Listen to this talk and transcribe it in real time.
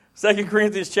2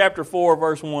 Corinthians chapter 4,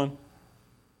 verse 1.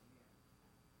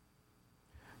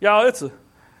 Y'all, it's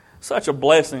such a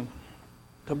blessing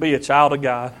to be a child of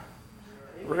God.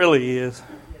 It really is.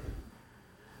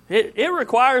 It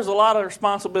requires a lot of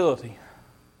responsibility,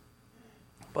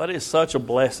 but it's such a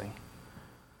blessing.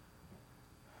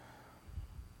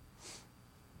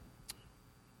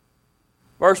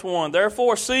 Verse 1,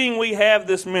 therefore, seeing we have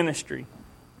this ministry,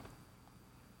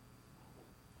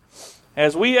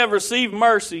 as we have received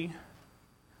mercy,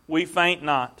 we faint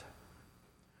not,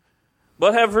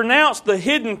 but have renounced the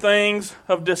hidden things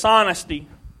of dishonesty,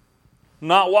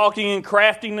 not walking in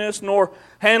craftiness, nor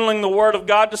handling the word of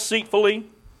God deceitfully,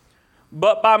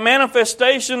 but by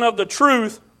manifestation of the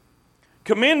truth,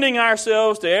 commending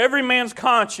ourselves to every man's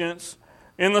conscience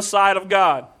in the sight of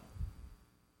God.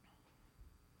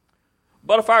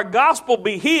 But if our gospel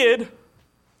be hid,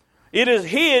 it is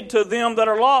hid to them that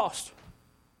are lost,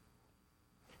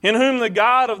 in whom the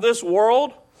God of this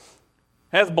world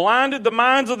hath blinded the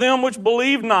minds of them which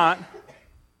believe not,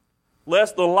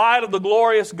 lest the light of the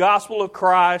glorious gospel of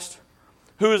Christ,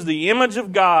 who is the image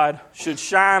of God, should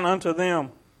shine unto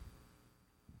them.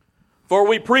 For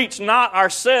we preach not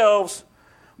ourselves,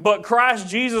 but Christ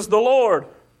Jesus the Lord,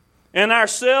 and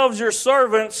ourselves your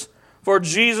servants for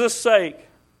Jesus' sake.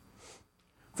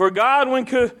 For God, when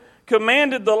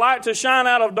commanded the light to shine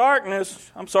out of darkness,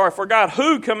 for God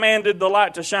who commanded the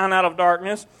light to shine out of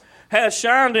darkness, has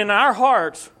shined in our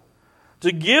hearts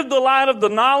to give the light of the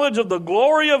knowledge of the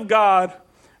glory of God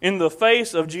in the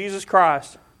face of Jesus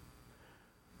Christ.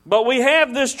 But we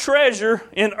have this treasure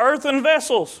in earthen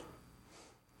vessels,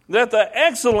 that the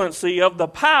excellency of the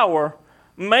power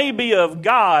may be of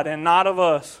God and not of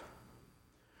us.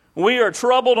 We are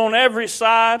troubled on every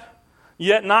side,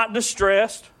 yet not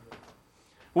distressed.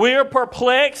 We are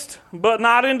perplexed, but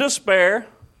not in despair.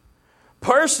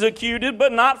 Persecuted,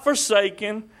 but not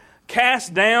forsaken.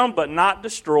 Cast down, but not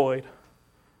destroyed.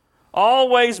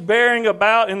 Always bearing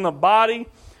about in the body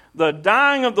the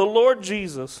dying of the Lord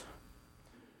Jesus,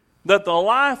 that the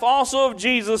life also of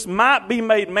Jesus might be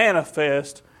made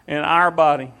manifest in our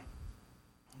body.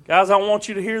 Guys, I want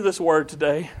you to hear this word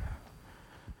today.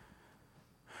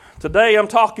 Today I'm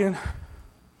talking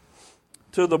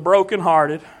to the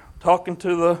brokenhearted, talking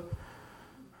to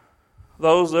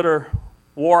those that are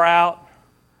wore out,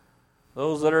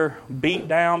 those that are beat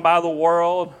down by the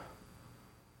world.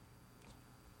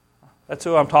 That's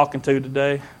who I'm talking to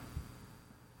today.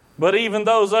 But even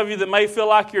those of you that may feel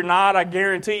like you're not, I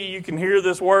guarantee you can hear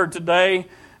this word today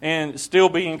and still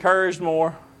be encouraged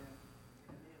more.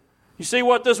 You see,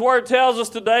 what this word tells us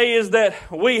today is that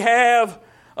we have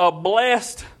a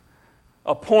blessed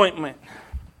appointment.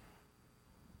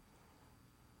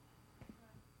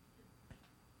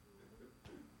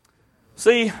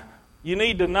 See, you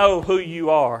need to know who you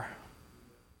are.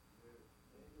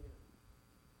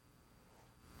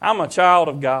 I'm a child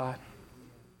of God.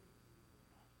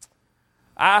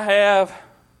 I have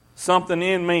something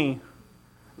in me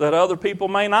that other people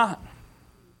may not.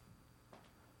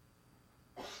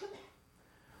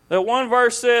 That one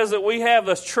verse says that we have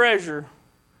this treasure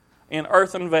in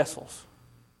earthen vessels.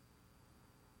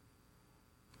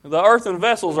 The earthen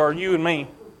vessels are you and me.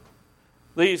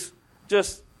 These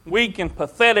just weak and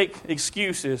pathetic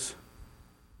excuses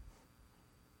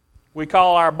we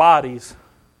call our bodies.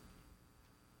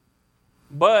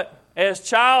 But as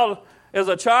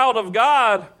a child of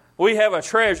God, we have a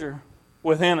treasure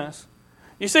within us.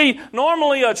 You see,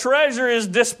 normally a treasure is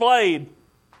displayed.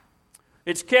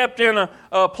 It's kept in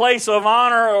a place of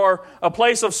honor or a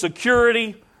place of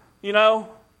security. You know,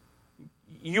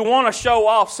 you want to show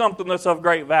off something that's of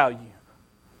great value.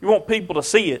 You want people to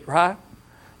see it, right?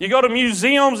 You go to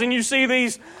museums and you see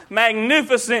these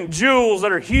magnificent jewels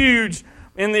that are huge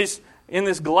in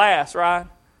this glass, right?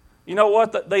 You know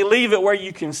what? They leave it where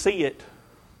you can see it,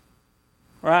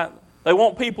 right? They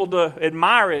want people to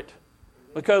admire it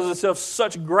because it's of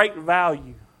such great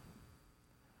value.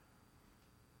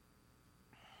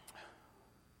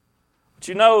 But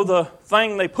you know, the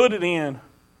thing they put it in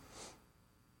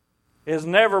is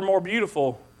never more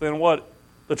beautiful than what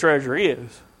the treasure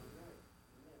is.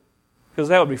 Because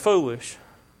that would be foolish.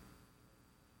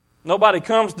 Nobody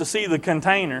comes to see the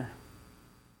container,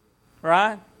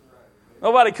 right?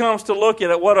 Nobody comes to look at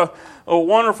it. What a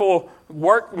wonderful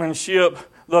workmanship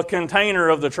the container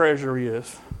of the treasure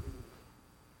is.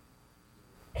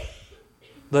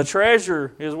 The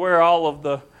treasure is where all of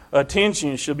the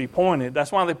attention should be pointed.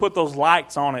 That's why they put those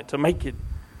lights on it, to make it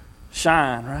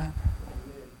shine, right?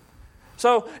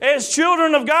 So, as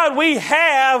children of God, we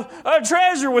have a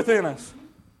treasure within us.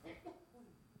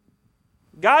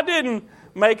 God didn't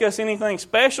make us anything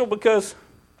special because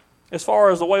as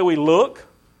far as the way we look,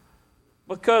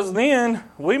 because then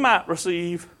we might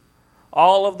receive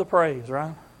all of the praise,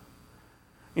 right?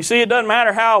 You see, it doesn't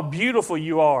matter how beautiful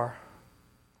you are.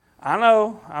 I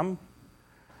know,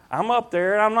 I'm up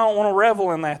there, and I don't want to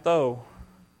revel in that, though.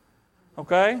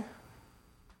 Okay?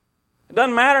 It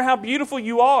doesn't matter how beautiful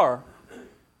you are.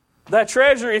 That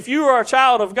treasure, if you are a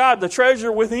child of God, the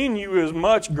treasure within you is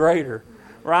much greater,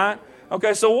 right?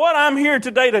 Okay, so what I'm here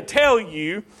today to tell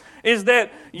you is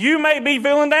that you may be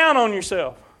feeling down on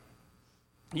yourself.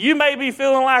 You may be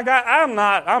feeling like, I'm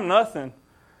nothing.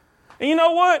 And you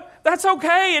know what? That's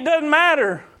okay. It doesn't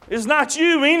matter. It's not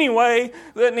you anyway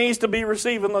that needs to be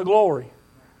receiving the glory.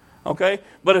 Okay?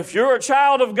 But if you're a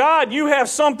child of God, you have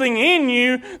something in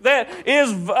you that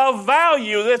is of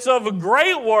value, that's of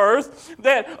great worth,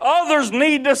 that others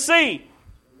need to see.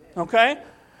 Okay?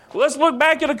 Let's look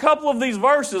back at a couple of these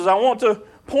verses. I want to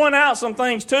point out some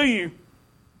things to you.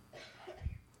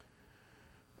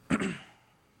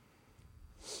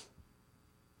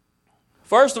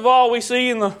 First of all, we see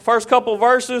in the first couple of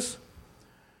verses,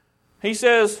 he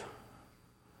says,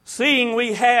 seeing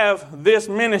we have this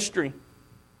ministry.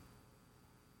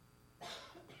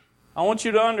 I want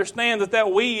you to understand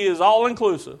that we is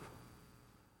all-inclusive.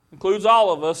 Includes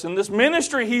all of us. And this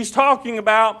ministry he's talking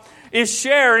about is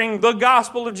sharing the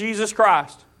gospel of Jesus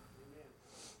Christ.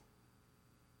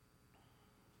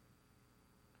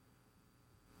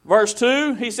 Verse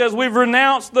 2, he says, we've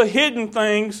renounced the hidden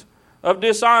things of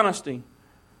dishonesty.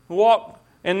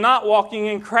 Not walking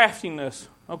in craftiness.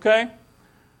 Okay?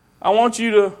 I want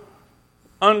you to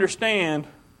understand,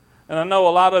 and I know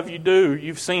a lot of you do,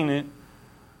 you've seen it.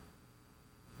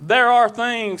 There are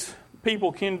things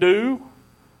people can do,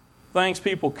 things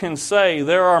people can say.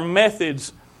 There are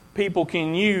methods people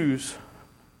can use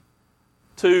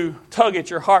to tug at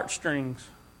your heartstrings,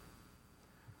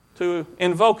 to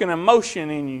invoke an emotion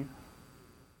in you.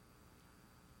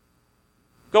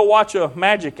 Go watch a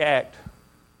magic act.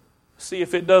 See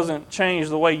if it doesn't change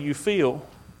the way you feel.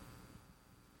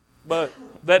 But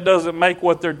that doesn't make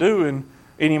what they're doing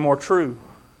any more true.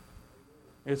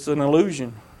 It's an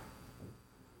illusion.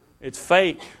 It's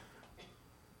fake.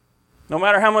 No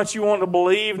matter how much you want to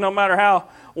believe, no matter how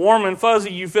warm and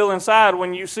fuzzy you feel inside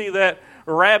when you see that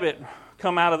rabbit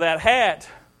come out of that hat,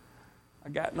 I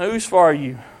got news for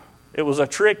you. It was a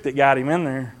trick that got him in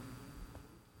there.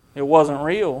 It wasn't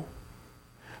real.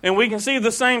 And we can see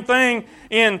the same thing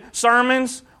in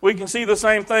sermons. We can see the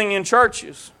same thing in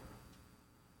churches.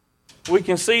 We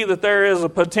can see that there is a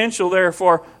potential there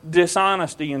for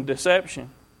dishonesty and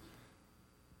deception.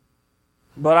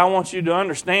 But I want you to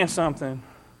understand something.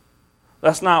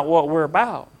 That's not what we're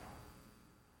about.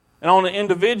 And on an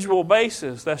individual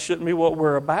basis, that shouldn't be what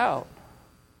we're about.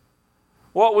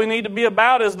 What we need to be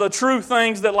about is the true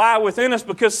things that lie within us.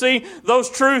 Because see,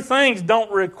 those true things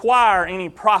don't require any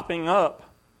propping up.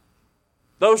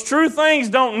 Those true things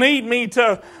don't need me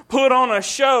to put on a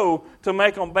show to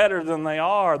make them better than they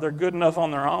are. They're good enough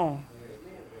on their own.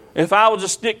 If I will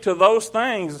just stick to those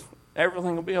things,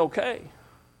 everything will be okay.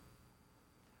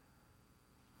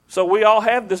 So we all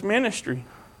have this ministry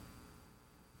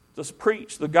to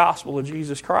preach the gospel of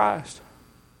Jesus Christ.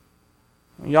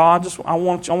 Y'all, I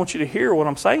want you to hear what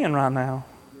I'm saying right now.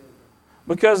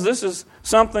 Because this is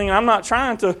something, I'm not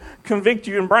trying to convict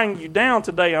you and bring you down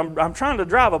today. I'm trying to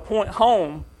drive a point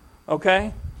home,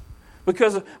 okay?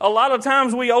 Because a lot of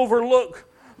times we overlook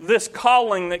this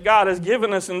calling that God has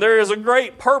given us, and there is a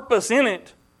great purpose in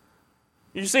it.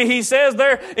 You see, he says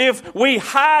there, if we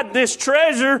hide this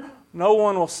treasure, no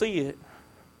one will see it.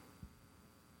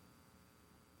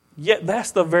 Yet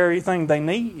that's the very thing they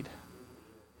need.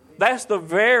 That's the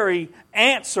very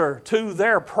answer to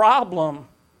their problem.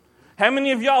 How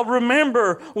many of y'all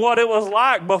remember what it was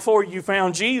like before you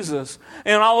found Jesus?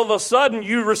 And all of a sudden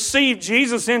you received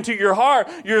Jesus into your heart.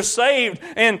 You're saved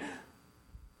and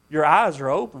your eyes are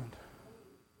opened.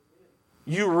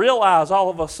 You realize all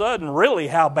of a sudden really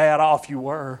how bad off you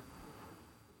were.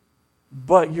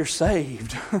 But you're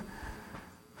saved.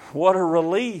 What a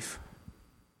relief.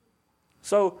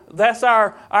 So that's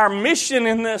our mission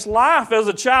in this life as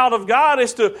a child of God,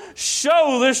 is to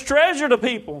show this treasure to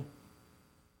people.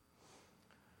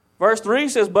 Verse 3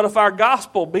 says, but if our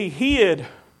gospel be hid,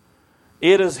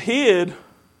 it is hid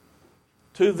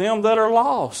to them that are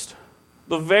lost,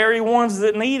 the very ones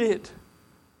that need it.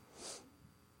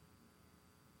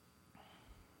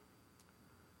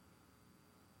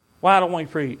 Why don't we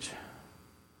preach?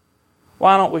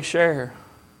 Why don't we share?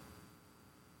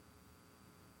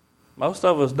 Most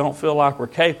of us don't feel like we're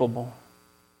capable.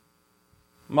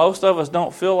 Most of us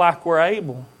don't feel like we're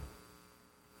able.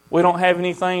 We don't have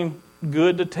anything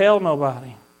good to tell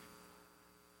nobody.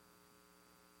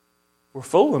 we're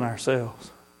fooling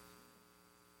ourselves.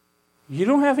 You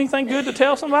don't have anything good to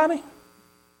tell somebody?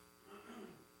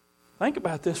 Think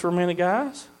about this for a minute,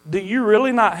 guys. Do you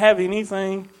really not have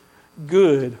anything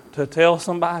good to tell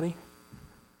somebody?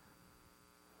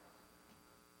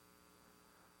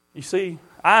 You see,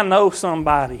 I know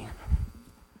somebody.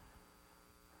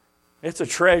 It's a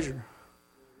treasure.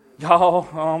 Y'all,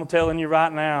 I'm telling you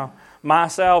right now, my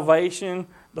salvation,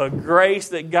 the grace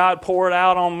that God poured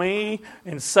out on me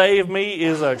and saved me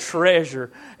is a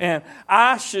treasure. And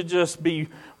I should just be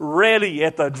ready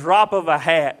at the drop of a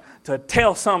hat to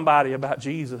tell somebody about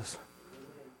Jesus.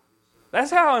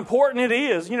 That's how important it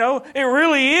is. You know, it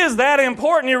really is that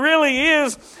important. It really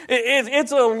is.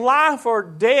 It's a life or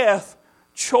death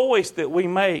choice that we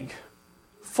make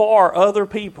for other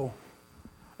people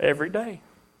every day.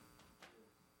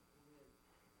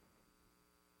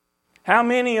 How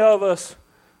many of us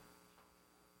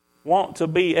want to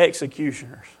be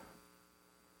executioners?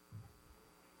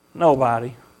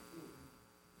 Nobody.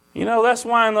 You know, that's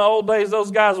why in the old days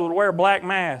those guys would wear black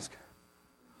masks.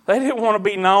 They didn't want to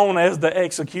be known as the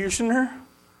executioner.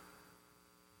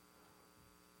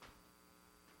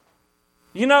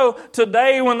 You know,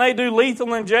 today when they do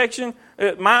lethal injection,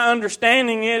 my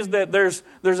understanding is that there's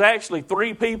actually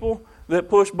 3 people that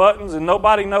push buttons and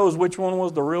nobody knows which one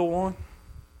was the real one.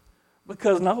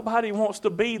 Because nobody wants to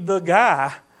be the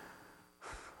guy,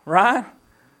 right?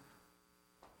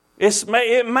 It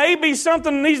may be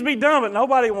something that needs to be done, but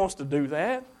nobody wants to do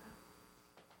that.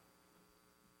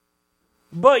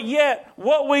 But yet,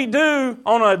 what we do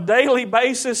on a daily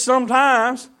basis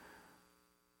sometimes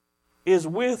is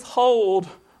withhold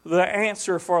the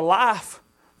answer for life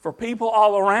for people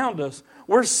all around us.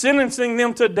 We're sentencing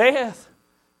them to death.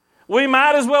 We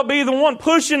might as well be the one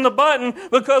pushing the button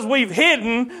because we've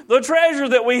hidden the treasure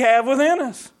that we have within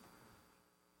us.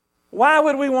 Why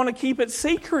would we want to keep it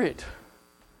secret?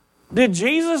 Did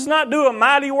Jesus not do a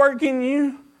mighty work in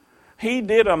you? He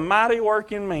did a mighty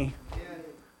work in me.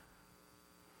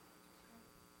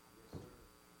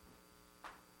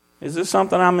 Is this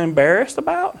something I'm embarrassed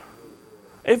about?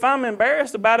 If I'm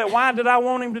embarrassed about it, why did I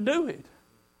want Him to do it?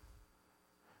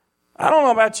 I don't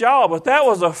know about y'all, but that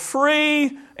was a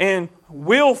free and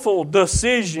willful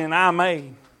decision I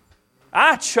made.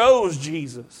 I chose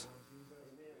Jesus.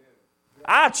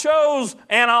 I chose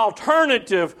an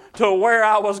alternative to where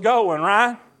I was going,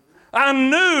 right? I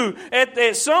knew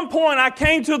at some point I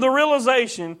came to the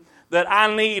realization that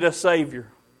I need a Savior.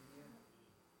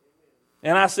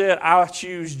 And I said, I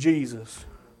choose Jesus.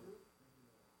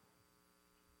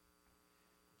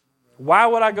 Why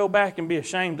would I go back and be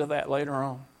ashamed of that later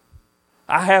on?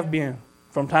 I have been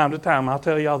from time to time. I'll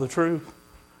tell y'all the truth.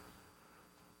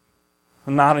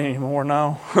 Not anymore,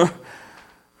 no.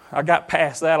 I got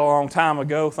past that a long time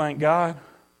ago, thank God.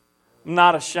 I'm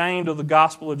not ashamed of the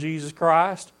gospel of Jesus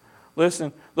Christ.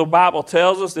 Listen, the Bible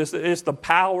tells us this, it's the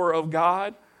power of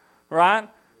God, right?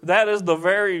 That is the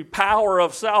very power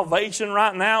of salvation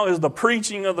right now, is the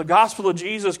preaching of the gospel of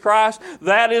Jesus Christ.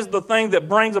 That is the thing that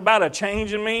brings about a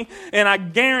change in me. And I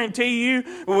guarantee you,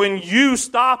 when you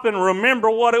stop and remember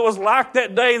what it was like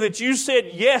that day that you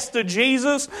said yes to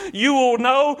Jesus, you will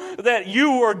know that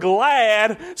you were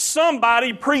glad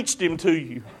somebody preached Him to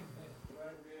you.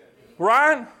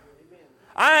 Right?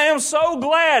 I am so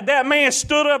glad that man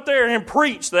stood up there and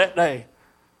preached that day.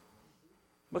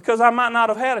 Because I might not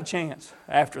have had a chance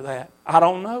after that. I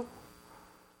don't know.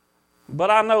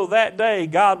 But I know that day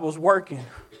God was working.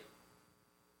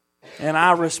 And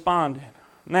I responded.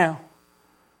 Now,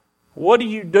 what do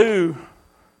you do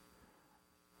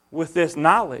with this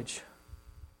knowledge?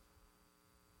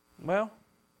 Well,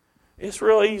 it's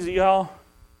real easy, y'all,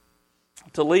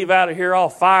 to leave out of here all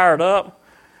fired up.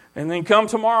 And then come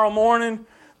tomorrow morning,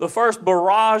 the first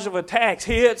barrage of attacks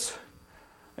hits.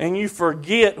 And you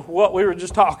forget what we were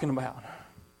just talking about.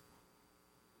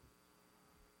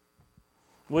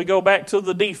 We go back to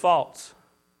the defaults.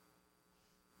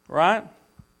 Right?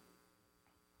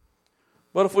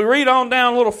 But if we read on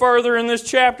down a little further in this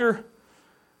chapter,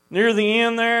 near the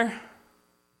end there,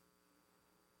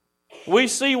 we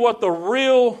see what the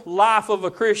real life of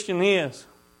a Christian is.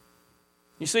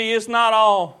 You see, it's not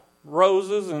all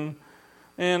roses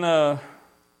and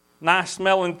nice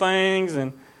smelling things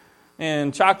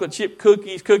and chocolate chip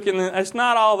cookies cooking. It's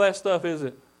not all that stuff, is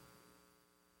it?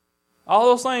 All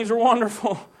those things are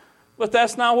wonderful, but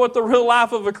that's not what the real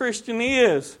life of a Christian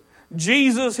is.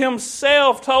 Jesus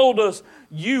Himself told us,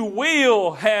 you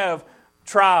will have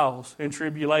trials and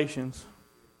tribulations.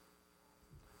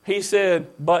 He said,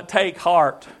 but take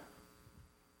heart.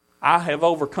 I have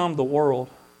overcome the world.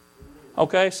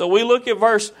 Okay, so we look at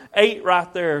verse 8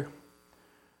 right there.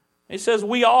 It says,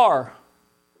 we are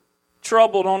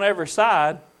troubled on every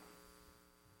side,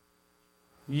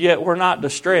 yet we're not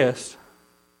distressed.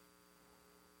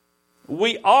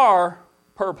 We are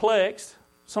perplexed.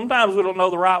 Sometimes we don't know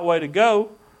the right way to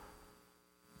go,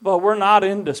 but we're not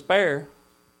in despair.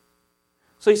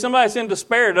 See, somebody that's in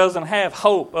despair doesn't have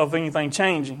hope of anything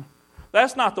changing.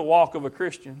 That's not the walk of a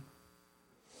Christian.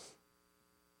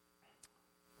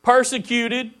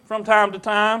 Persecuted from time to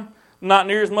time, not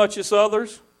near as much as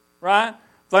others, right?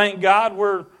 Thank God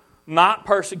we're not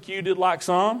persecuted like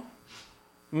some.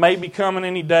 May be coming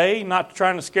any day, not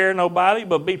trying to scare nobody,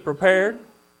 but be prepared.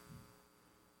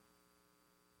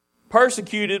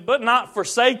 Persecuted, but not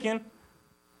forsaken.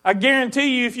 I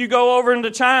guarantee you, if you go over into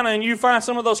China and you find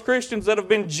some of those Christians that have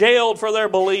been jailed for their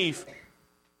belief,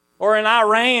 or in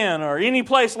Iran, or any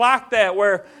place like that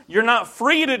where you're not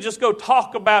free to just go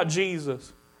talk about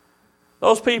Jesus,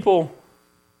 those people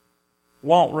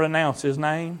won't renounce His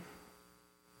name.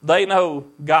 They know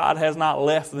God has not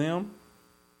left them.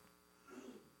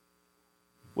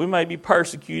 We may be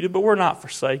persecuted, but we're not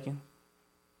forsaken.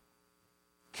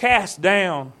 Cast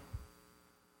down.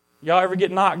 Y'all ever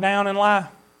get knocked down in life?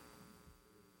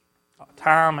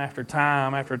 Time after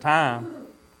time after time,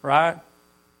 right?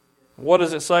 What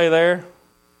does it say there?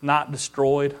 Not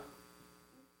destroyed.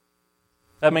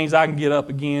 That means I can get up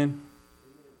again.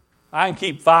 I can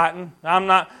keep fighting.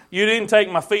 You didn't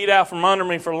take my feet out from under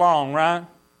me for long, right?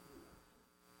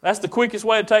 That's the quickest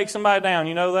way to take somebody down.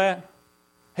 You know that?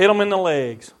 Hit them in the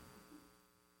legs.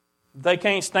 If they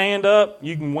can't stand up,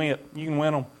 you can win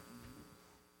them.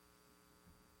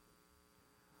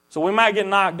 So we might get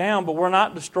knocked down, but we're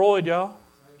not destroyed, y'all.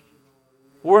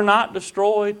 We're not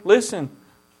destroyed. Listen,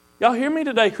 y'all hear me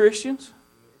today, Christians?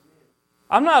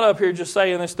 I'm not up here just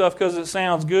saying this stuff because it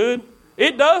sounds good.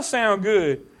 It does sound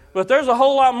good, but there's a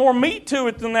whole lot more meat to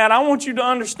it than that. I want you to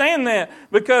understand that,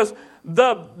 because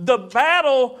the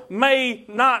battle may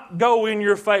not go in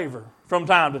your favor from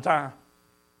time to time.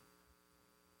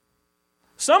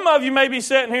 Some of you may be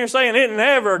sitting here saying, it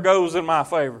never goes in my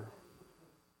favor.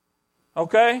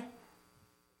 Okay?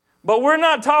 But we're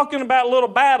not talking about little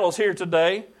battles here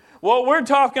today. What we're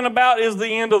talking about is the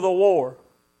end of the war.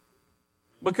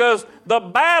 Because the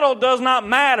battle does not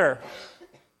matter.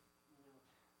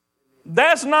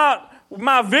 That's not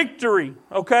my victory,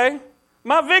 okay?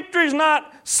 My victory is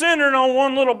not centered on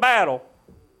one little battle.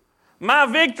 My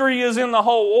victory is in the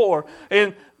whole war.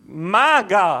 And my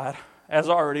God has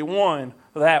already won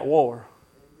that war.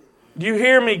 Do you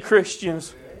hear me,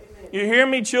 Christians? You hear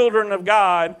me, children of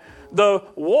God? The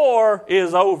war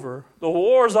is over. The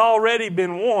war's already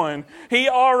been won. He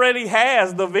already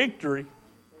has the victory.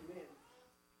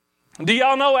 Do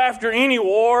y'all know after any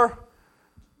war,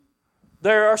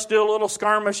 there are still little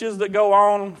skirmishes that go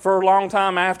on for a long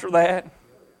time after that?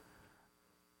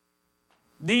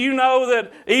 Do you know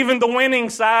that even the winning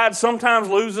side sometimes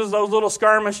loses those little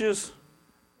skirmishes?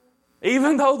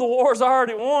 Even though the war's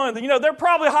already won, they're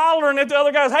probably hollering at the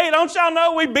other guys, hey, don't y'all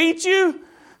know we beat you?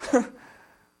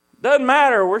 Doesn't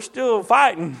matter, we're still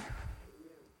fighting.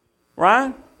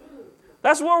 Right?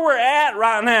 That's where we're at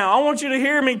right now. I want you to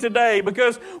hear me today,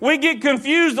 because we get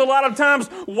confused a lot of times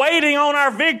waiting on our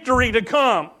victory to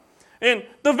come. And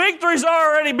the victory's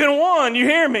already been won, you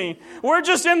hear me? We're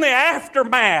just in the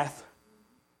aftermath.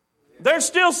 There's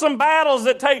still some battles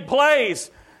that take place,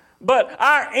 but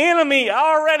our enemy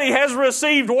already has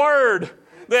received word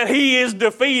that he is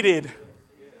defeated.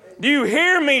 Do you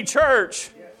hear me,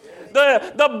 church?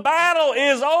 The battle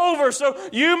is over. So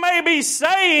you may be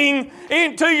saying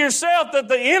to yourself that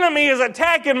the enemy is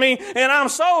attacking me, and I'm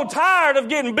so tired of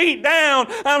getting beat down.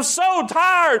 I'm so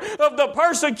tired of the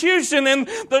persecution and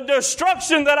the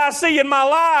destruction that I see in my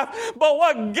life. But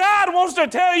what God wants to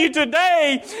tell you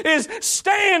today is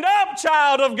stand up,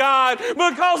 child of God,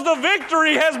 because the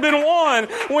victory has been won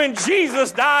when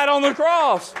Jesus died on the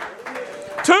cross.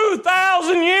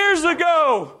 2,000 years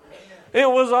ago,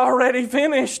 it was already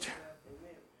finished.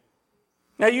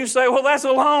 Now you say, well, that's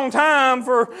a long time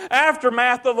for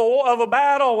aftermath of a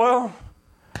battle. Well,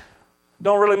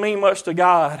 don't really mean much to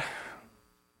God.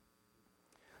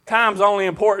 Time's only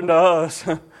important to us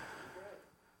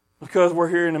because we're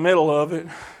here in the middle of it.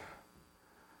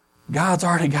 God's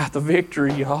already got the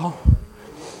victory, y'all.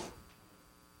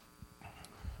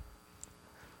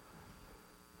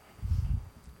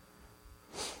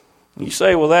 You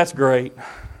say, well, that's great,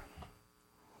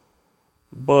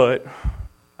 but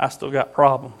I still got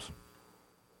problems.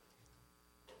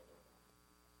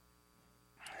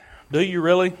 Do you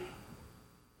really?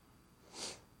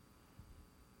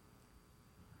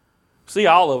 See,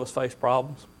 all of us face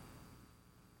problems.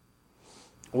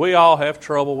 We all have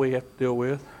trouble we have to deal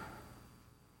with.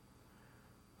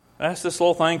 That's this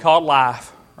little thing called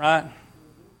life, right?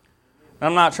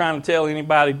 I'm not trying to tell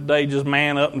anybody today just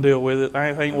man up and deal with it.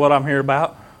 That ain't what I'm here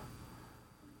about.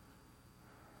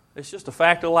 It's just a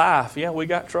fact of life. Yeah, we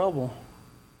got trouble.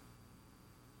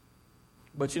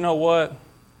 But you know what?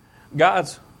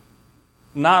 God's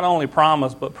not only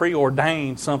promised, but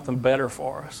preordained something better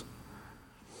for us.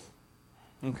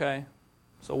 Okay?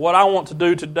 So what I want to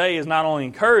do today is not only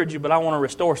encourage you, but I want to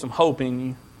restore some hope in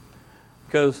you.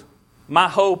 Because my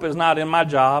hope is not in my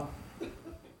job.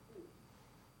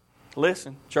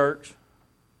 Listen, church.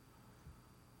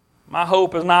 My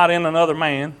hope is not in another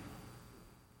man.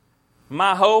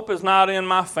 My hope is not in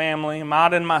my family,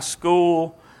 not in my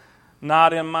school,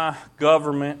 not in my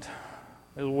government,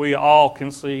 as we all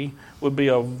can see would be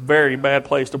a very bad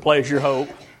place to place your hope.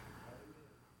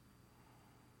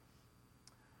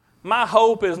 My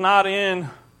hope is not in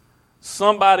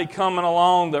somebody coming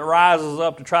along that rises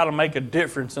up to try to make a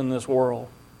difference in this world.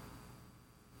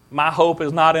 My hope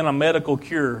is not in a medical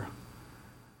cure.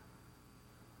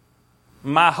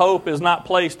 My hope is not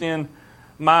placed in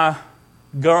my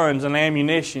guns and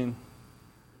ammunition.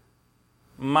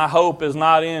 My hope is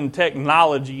not in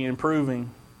technology improving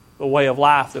the way of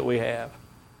life that we have.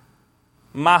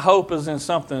 My hope is in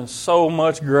something so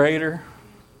much greater,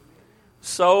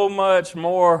 so much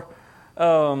more,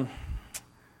 so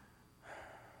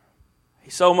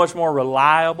much more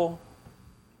reliable,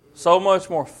 so much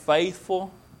more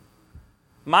faithful.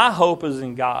 My hope is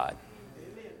in God.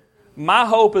 My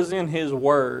hope is in His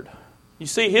Word. You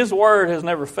see, His Word has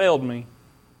never failed me.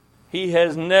 He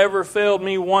has never failed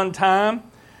me one time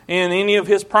in any of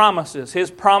His promises. His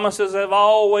promises have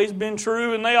always been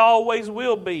true, and they always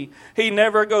will be. He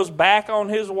never goes back on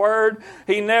His Word.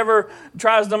 He never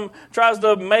tries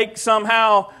to make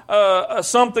somehow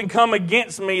something come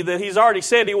against me that He's already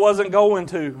said He wasn't going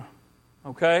to.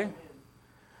 Okay?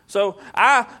 So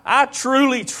I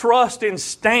truly trust and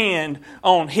stand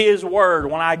on His Word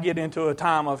when I get into a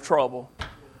time of trouble.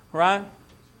 Right?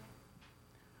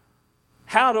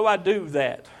 How do I do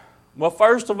that? Well,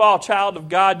 first of all, child of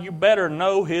God, you better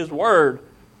know His Word.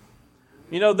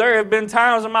 You know, there have been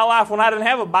times in my life when I didn't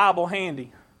have a Bible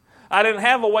handy. I didn't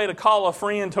have a way to call a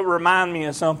friend to remind me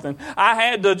of something. I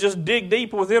had to just dig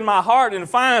deep within my heart and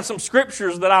find some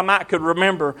scriptures that I could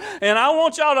remember. And I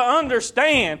want y'all to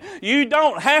understand, you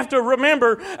don't have to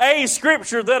remember a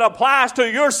scripture that applies to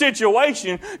your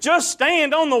situation. Just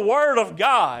stand on the Word of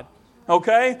God.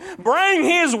 Okay? Bring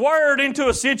His Word into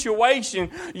a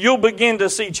situation, you'll begin to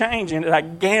see change in it. I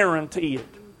guarantee it.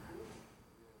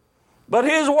 But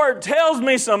His Word tells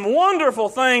me some wonderful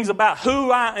things about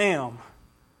who I am.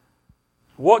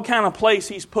 What kind of place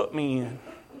He's put me in.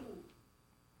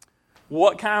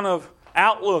 What kind of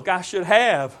outlook I should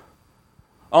have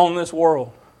on this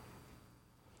world.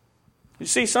 You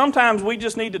see, sometimes we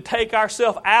just need to take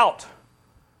ourselves out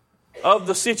of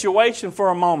the situation for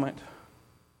a moment.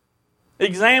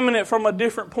 Examine it from a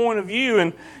different point of view.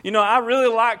 And, you know, I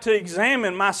really like to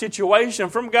examine my situation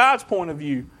from God's point of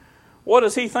view. What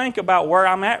does He think about where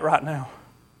I'm at right now?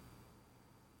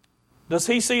 Does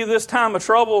He see this time of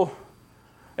trouble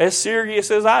as serious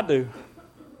as I do?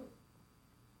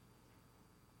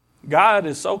 God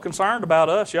is so concerned about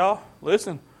us, y'all.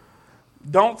 Listen,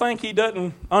 don't think He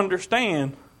doesn't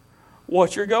understand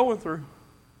what you're going through.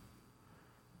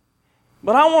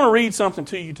 But I want to read something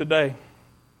to you today.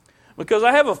 Because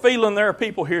I have a feeling there are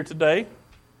people here today.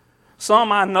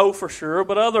 Some I know for sure,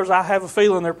 but others I have a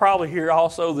feeling they're probably here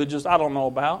also that just I don't know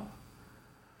about.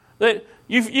 That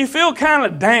you feel kind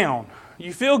of down.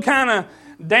 You feel kind of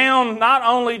down not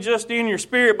only just in your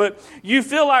spirit, but you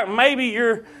feel like maybe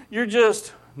you're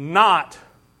just not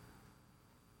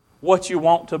what you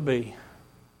want to be.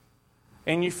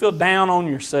 And you feel down on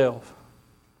yourself.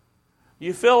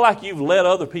 You feel like you've let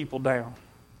other people down.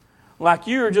 Like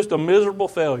you're just a miserable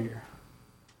failure.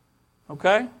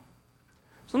 Okay?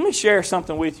 So let me share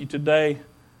something with you today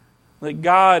that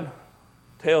God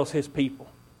tells His people.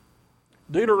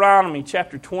 Deuteronomy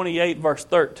chapter 28 verse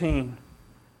 13.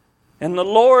 And the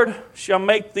Lord shall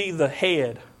make thee the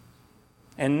head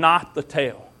and not the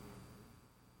tail.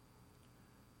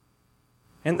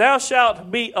 And thou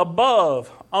shalt be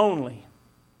above only,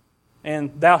 and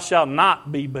thou shalt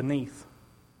not be beneath.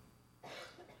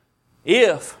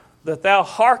 If that thou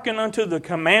hearken unto the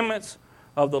commandments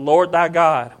of the Lord thy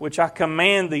God, which I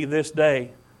command thee this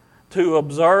day, to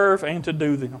observe and to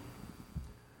do them.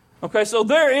 Okay, so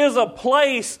there is a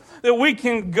place that we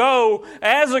can go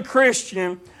as a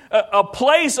Christian, a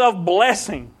place of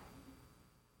blessing.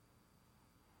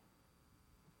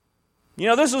 You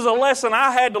know, this is a lesson I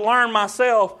had to learn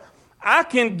myself. I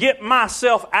can get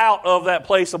myself out of that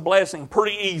place of blessing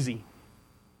pretty easy.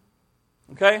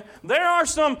 Okay? There are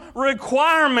some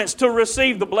requirements to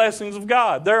receive the blessings of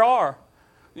God. There are.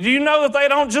 Do you know that they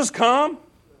don't just come?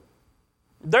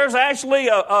 There's actually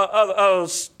a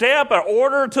step, an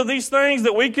order to these things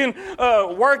that we can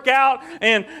work out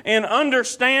and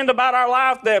understand about our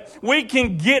life, that we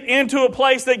can get into a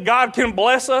place that God can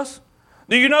bless us.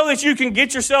 Do you know that you can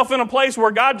get yourself in a place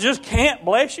where God just can't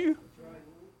bless you?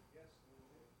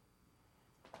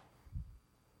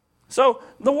 So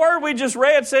the word we just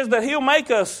read says that He'll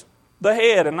make us the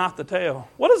head and not the tail.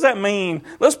 What does that mean?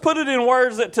 Let's put it in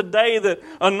words that today that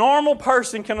a normal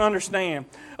person can understand.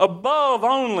 Above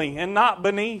only and not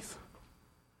beneath.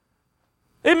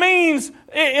 It means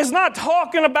it's not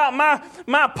talking about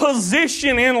my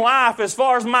position in life as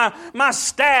far as my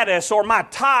status or my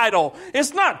title.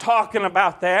 It's not talking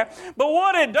about that. But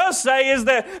what it does say is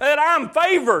that I'm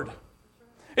favored.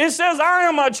 It says I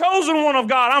am a chosen one of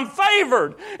God. I'm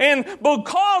favored. And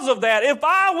because of that, if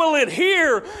I will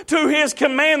adhere to His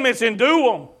commandments and do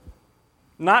them,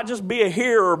 not just be a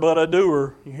hearer but a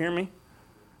doer, you hear me?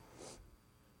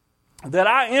 That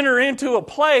I enter into a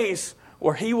place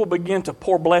where He will begin to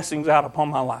pour blessings out upon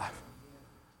my life.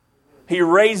 He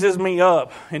raises me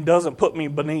up and doesn't put me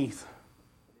beneath.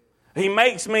 He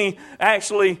makes me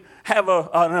actually have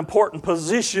an important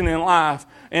position in life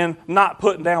and not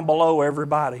putting down below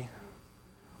everybody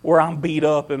where I'm beat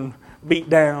up and beat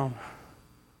down.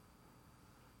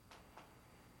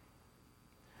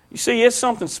 You see, it's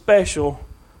something special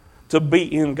to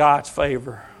be in God's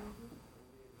favor.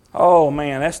 Oh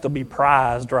man, that's to be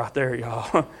prized right there,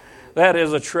 y'all. That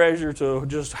is a treasure to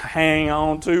just hang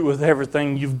on to with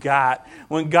everything you've got.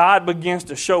 When God begins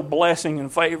to show blessing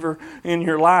and favor in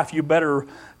your life, you better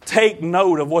take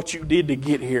note of what you did to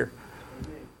get here.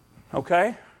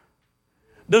 Okay?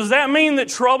 Does that mean that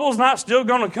trouble's not still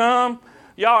going to come?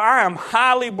 Y'all, I am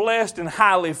highly blessed and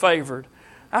highly favored.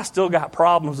 I still got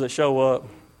problems that show up.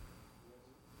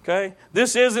 Okay?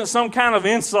 This isn't some kind of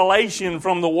insulation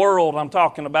from the world I'm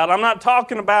talking about. I'm not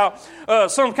talking about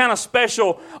some kind of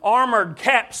special armored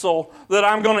capsule that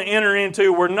I'm going to enter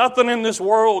into where nothing in this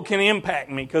world can impact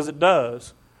me, because it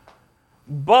does.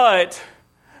 But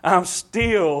I'm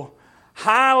still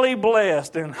highly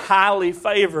blessed and highly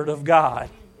favored of God.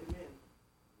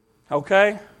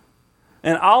 Okay?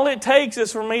 And all it takes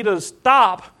is for me to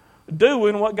stop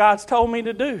doing what God's told me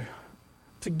to do,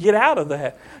 to get out of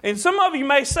that. And some of you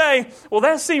may say, well,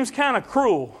 that seems kind of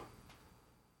cruel.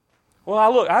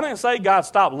 Well, I didn't say God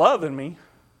stopped loving me.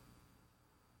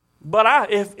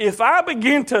 But if I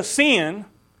begin to sin,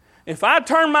 if I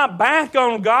turn my back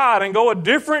on God and go a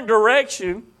different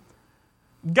direction,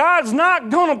 God's not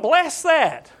going to bless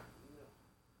that.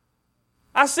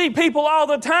 I see people all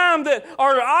the time that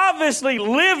are obviously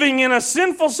living in a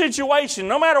sinful situation,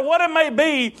 no matter what it may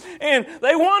be, and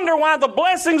they wonder why the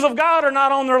blessings of God are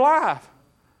not on their life.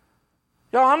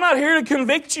 Y'all, I'm not here to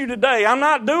convict you today. I'm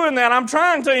not doing that. I'm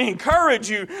trying to encourage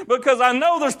you, because I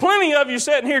know there's plenty of you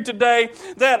sitting here today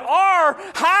that are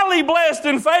highly blessed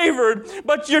and favored,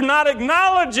 but you're not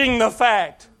acknowledging the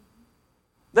fact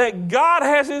that God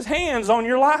has His hands on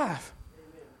your life.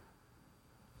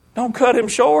 Don't cut Him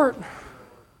short.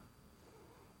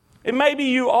 And maybe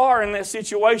you are in that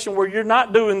situation where you're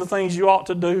not doing the things you ought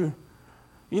to do.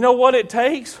 You know what it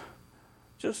takes?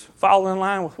 Just fall in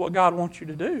line with what God wants you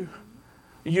to do.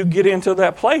 You get into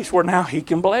that place where now He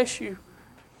can bless you.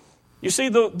 You see,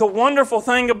 the wonderful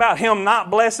thing about Him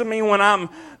not blessing me when I'm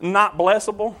not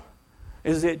blessable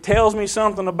is it tells me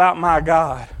something about my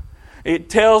God. It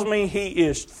tells me He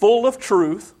is full of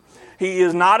truth. He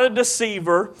is not a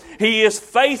deceiver. He is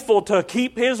faithful to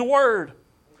keep His word.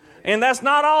 And that's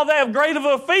not all that great of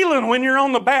a feeling when you're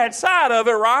on the bad side of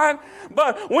it, right?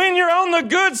 But when you're on the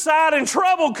good side and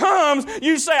trouble comes,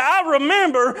 you say, I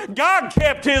remember God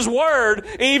kept His word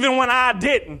even when I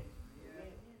didn't.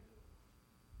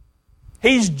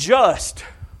 He's just.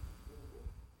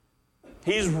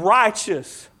 He's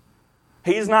righteous.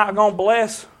 He's not going to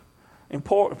bless and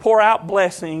pour out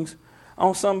blessings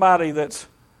on somebody that's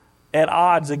at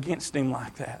odds against Him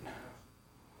like that.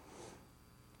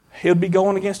 He'll be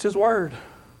going against His word.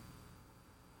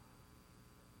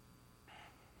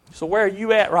 So where are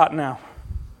you at right now?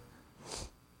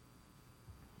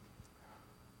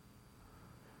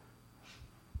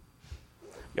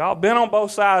 Y'all been on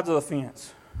both sides of the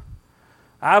fence.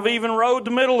 I've even rode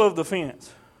the middle of the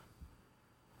fence.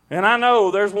 And I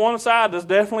know there's one side that's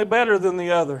definitely better than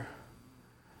the other.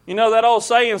 You know that old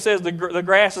saying says the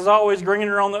grass is always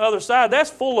greener on the other side. That's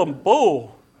full of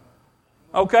bull.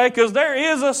 Okay, because there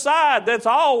is a side that's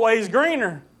always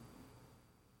greener.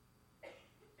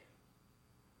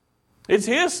 It's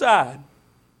His side.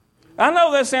 I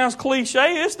know that sounds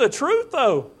cliche. It's the truth,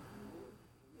 though.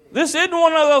 This isn't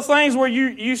one of those things where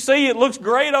you see it looks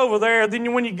great over there,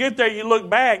 then when you get there, you look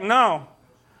back. No.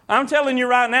 I'm telling you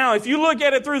right now, if you look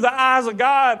at it through the eyes of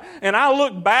God and I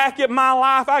look back at my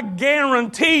life, I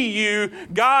guarantee you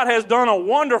God has done a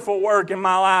wonderful work in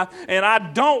my life, and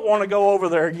I don't want to go over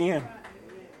there again.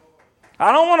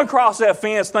 I don't want to cross that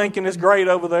fence thinking it's great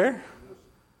over there.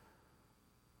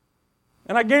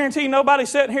 And I guarantee nobody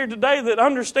sitting here today that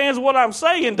understands what I'm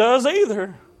saying does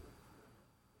either.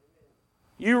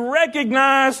 You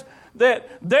recognize that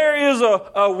there is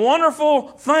a wonderful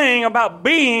thing about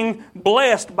being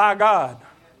blessed by God.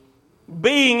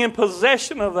 Being in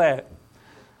possession of that.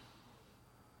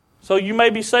 So you may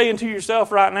be saying to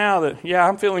yourself right now that, yeah,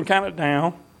 I'm feeling kind of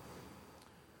down.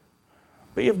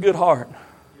 Be of good heart.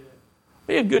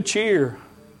 Be of good cheer.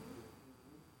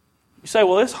 You say,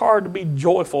 well, it's hard to be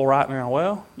joyful right now.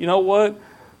 Well, you know what?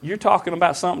 You're talking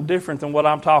about something different than what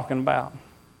I'm talking about.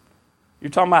 You're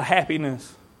talking about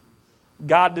happiness.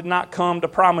 God did not come to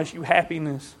promise you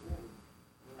happiness.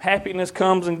 Happiness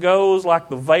comes and goes like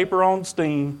the vapor on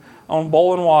steam, on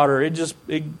boiling water.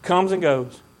 It comes and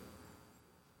goes.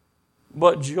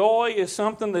 But joy is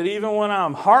something that even when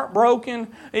I'm heartbroken,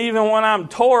 even when I'm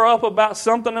tore up about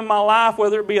something in my life,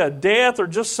 whether it be a death or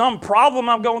just some problem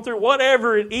I'm going through,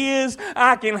 whatever it is,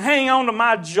 I can hang on to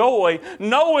my joy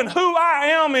knowing who I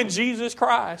am in Jesus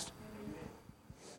Christ.